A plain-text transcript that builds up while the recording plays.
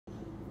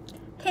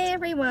Hey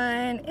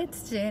everyone,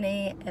 it's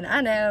Jenny, and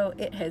I know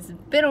it has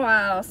been a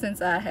while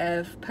since I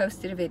have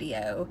posted a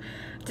video.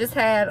 Just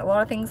had a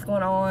lot of things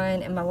going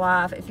on in my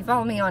life. If you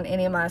follow me on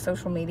any of my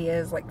social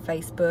medias like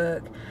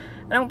Facebook,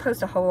 I don't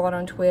post a whole lot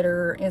on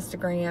Twitter,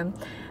 Instagram.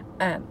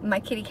 My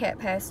kitty cat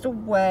passed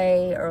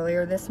away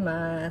earlier this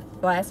month.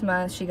 Last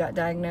month she got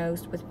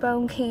diagnosed with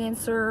bone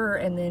cancer,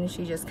 and then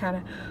she just kind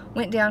of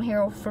went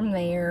downhill from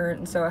there.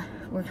 And so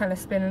we're kind of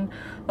spending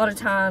a lot of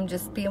time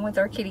just being with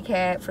our kitty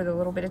cat for the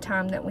little bit of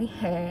time that we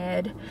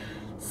had.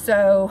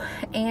 So,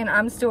 and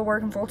I'm still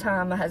working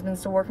full-time. My husband's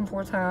still working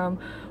full-time.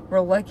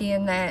 We're lucky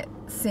in that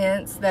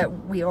sense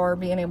that we are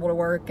being able to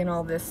work in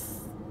all this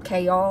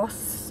chaos.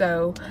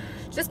 So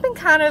just been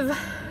kind of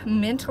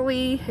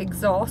mentally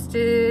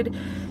exhausted,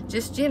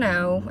 just, you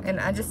know,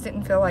 and I just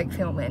didn't feel like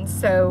filming.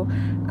 So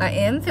I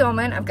am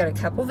filming. I've got a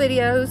couple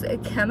videos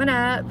coming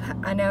up.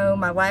 I know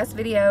my last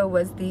video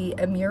was the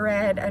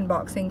Murad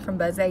unboxing from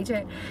Buzz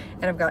Agent,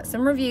 and I've got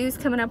some reviews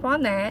coming up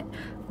on that.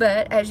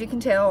 But as you can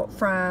tell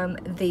from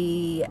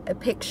the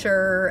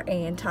picture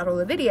and title of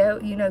the video,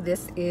 you know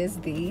this is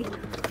the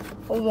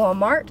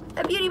Walmart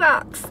Beauty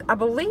Box. I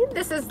believe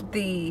this is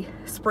the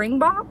spring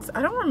box.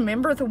 I don't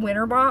remember the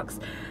winter box,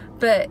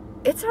 but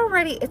it's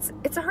already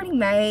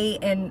May,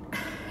 and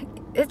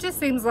it just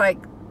seems like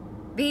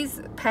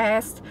these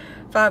past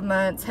 5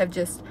 months have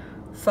just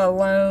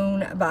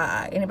flown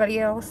by. Anybody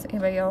else?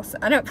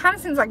 I know it kind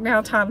of seems like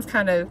now time's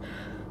kind of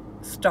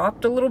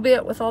stopped a little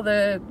bit with all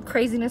the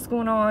craziness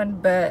going on,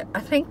 but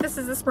I think this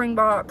is the spring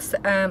box.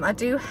 I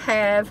do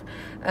have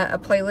a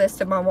playlist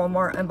of my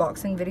Walmart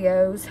unboxing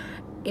videos.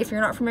 If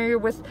you're not familiar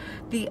with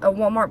the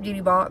Walmart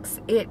Beauty Box,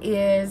 it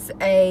is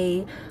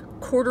a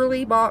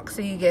quarterly box,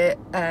 so you get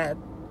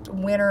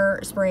winter,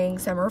 spring,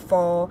 summer,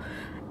 fall,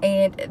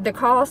 and the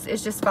cost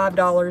is just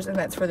 $5, and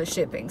that's for the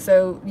shipping.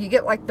 So you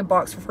get like the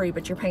box for free,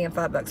 but you're paying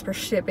 $5 for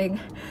shipping,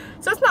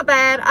 so it's not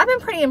bad. I've been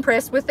pretty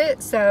impressed with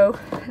it. So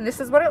this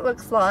is what it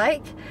looks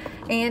like,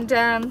 and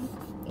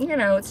you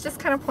know, it's just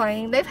kind of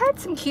plain. They've had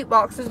some cute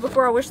boxes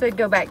before. I wish they'd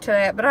go back to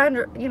that, but I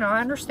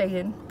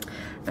understand.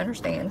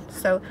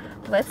 So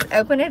let's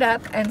open it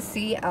up and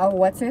see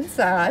what's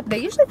inside. They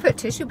usually put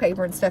tissue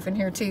paper and stuff in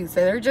here too,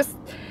 so they're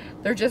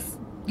just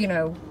you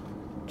know,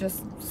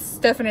 just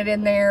stuffing it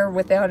in there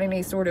without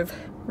any sort of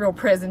real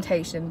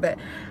presentation, but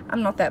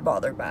I'm not that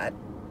bothered by it.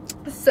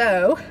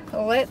 So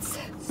let's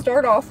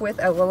start off with,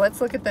 well,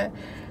 let's look at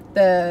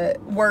the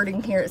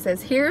wording here. It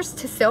says, here's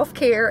to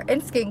self-care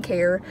and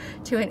skincare,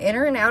 to an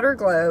inner and outer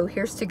glow.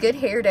 Here's to good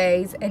hair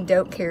days and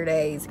don't care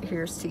days.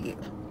 Here's to you.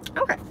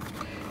 Okay,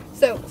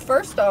 so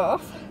first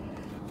off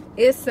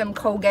is some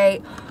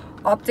Colgate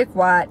Optic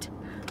White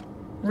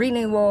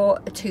Renewal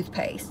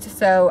toothpaste.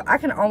 So I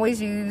can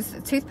always use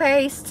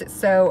toothpaste,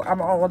 so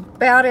I'm all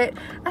about it.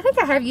 I think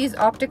I have used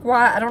Optic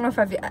White. I don't know if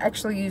I've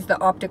actually used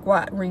the Optic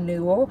White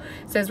Renewal.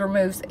 It says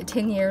removes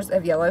 10 years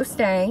of yellow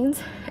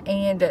stains,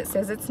 and it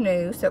says it's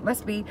new, so it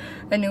must be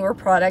a newer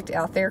product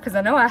out there, because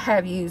I know I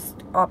have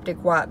used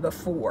Optic White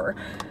before.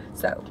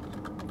 So,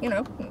 you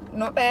know,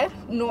 not bad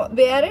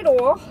at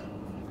all.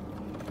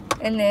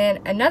 And then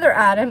another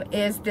item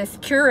is this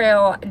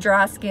Curel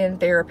Dry Skin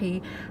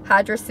Therapy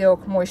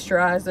Hydrasilk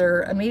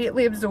Moisturizer.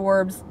 Immediately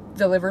absorbs,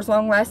 delivers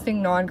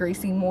long-lasting,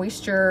 non-greasy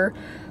moisture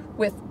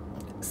with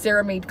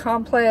ceramide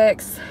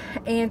complex.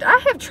 And I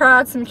have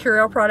tried some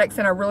Curel products,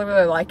 and I really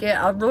like it.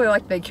 I really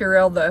like the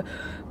Curel, the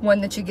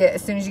one that you get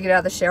as soon as you get out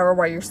of the shower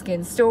while your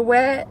skin's still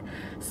wet.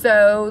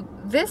 So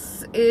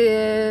this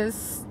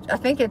is, I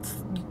think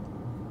it's,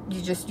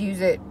 you just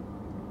use it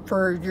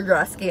for your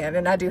dry skin,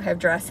 and I do have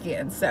dry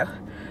skin, so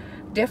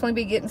definitely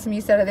be getting some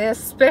use out of this,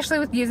 especially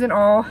with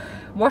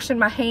washing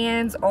my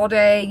hands all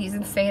day,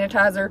 using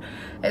sanitizer.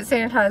 That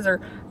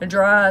sanitizer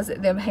dries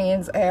them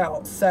hands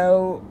out,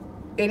 so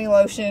any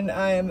lotion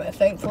I am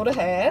thankful to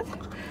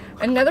have.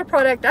 Another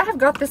product, I have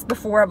got this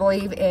before, I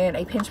believe, in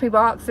a Pinch Me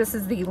box. This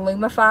is the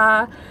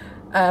Lumify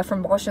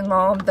from Bausch &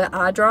 Lomb, the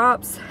eye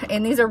drops,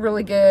 and these are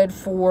really good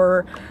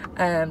for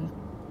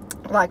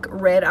like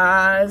red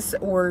eyes,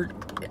 or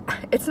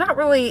it's not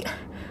really,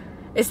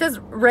 it says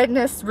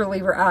redness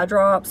reliever eye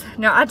drops.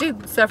 Now I do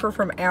suffer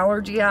from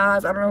allergy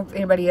eyes. I don't know if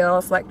anybody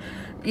else, like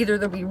either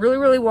they'll be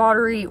really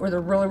watery or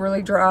they're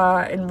really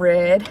dry and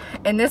red,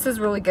 and this is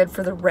really good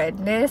for the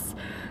redness.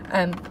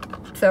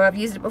 So I've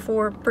used it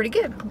before, pretty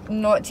good,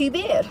 not too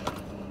bad.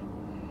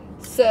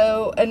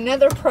 So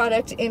another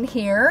product in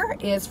here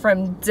is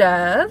from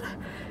Dove,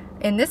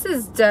 and this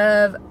is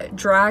Dove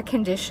Dry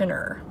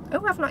Conditioner.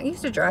 Oh, I've not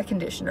used a dry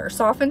conditioner.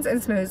 Softens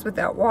and smooths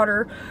without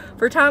water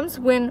for times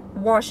when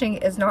washing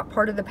is not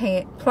part of the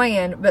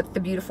plan, but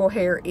the beautiful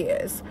hair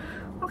is.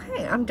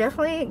 Okay, I'm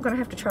definitely going to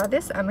have to try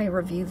this. I may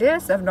review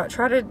this. I've not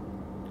tried a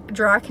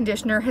dry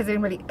conditioner. Has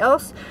anybody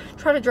else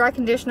tried a dry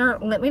conditioner?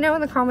 Let me know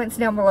in the comments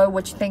down below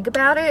what you think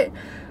about it.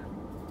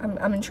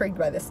 I'm intrigued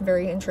by this.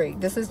 Very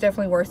intrigued. This is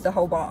definitely worth the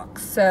whole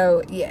box.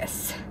 So,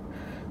 yes.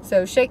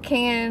 So, shake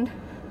can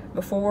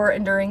before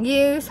and during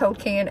use. Hold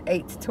can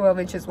 8 to 12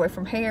 inches away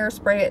from hair.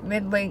 Spray it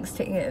mid-lengths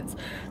to ends.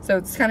 So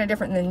it's kind of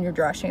different than your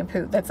dry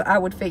shampoo. I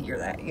would figure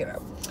that, you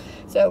know.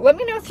 So let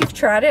me know if you've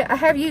tried it. I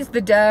have used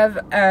the Dove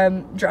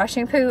dry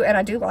shampoo, and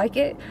I do like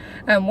it.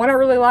 One I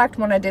really liked,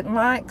 one I didn't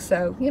like.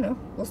 So, you know,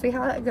 we'll see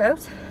how that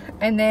goes.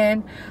 And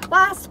then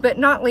last but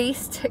not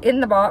least in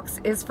the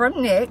box is from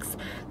NYX.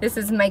 This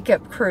is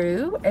Makeup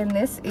Crew, and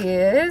this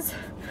is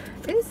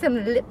some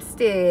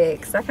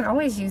lipsticks. I can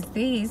always use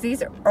these.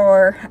 These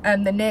are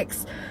the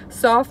NYX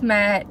Soft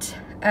Matte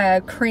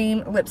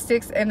cream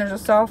lipsticks, and there's a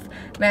soft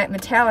matte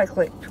metallic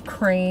lip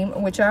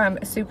cream, which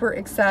I'm super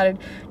excited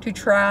to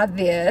try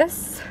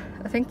this.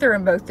 I think they're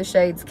in both the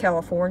shades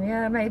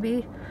California,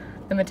 maybe.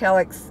 The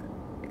metallics.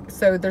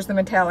 So there's the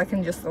metallic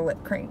and just the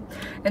lip cream.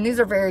 And these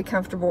are very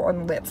comfortable on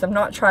the lips. I've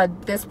not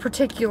tried this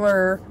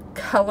particular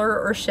color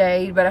or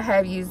shade, but I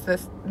have used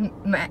this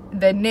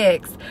the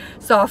NYX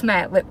Soft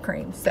Matte Lip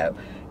Cream. So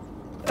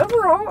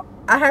overall,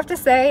 I have to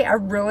say I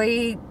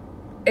really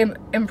am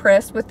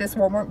impressed with this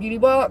Walmart Beauty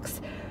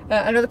Box.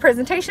 I know the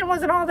presentation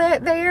wasn't all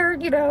that there,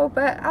 you know,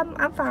 but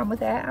I'm fine with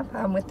that. I'm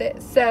fine with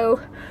it. So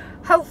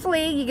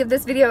hopefully you give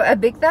this video a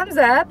big thumbs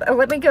up.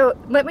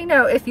 Let me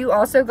know if you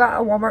also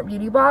got a Walmart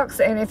Beauty Box,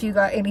 and if you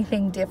got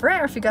anything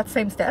different, or if you got the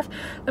same stuff.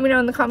 Let me know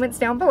in the comments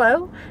down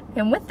below.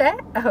 And with that,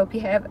 I hope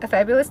you have a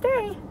fabulous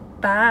day.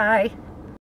 Bye.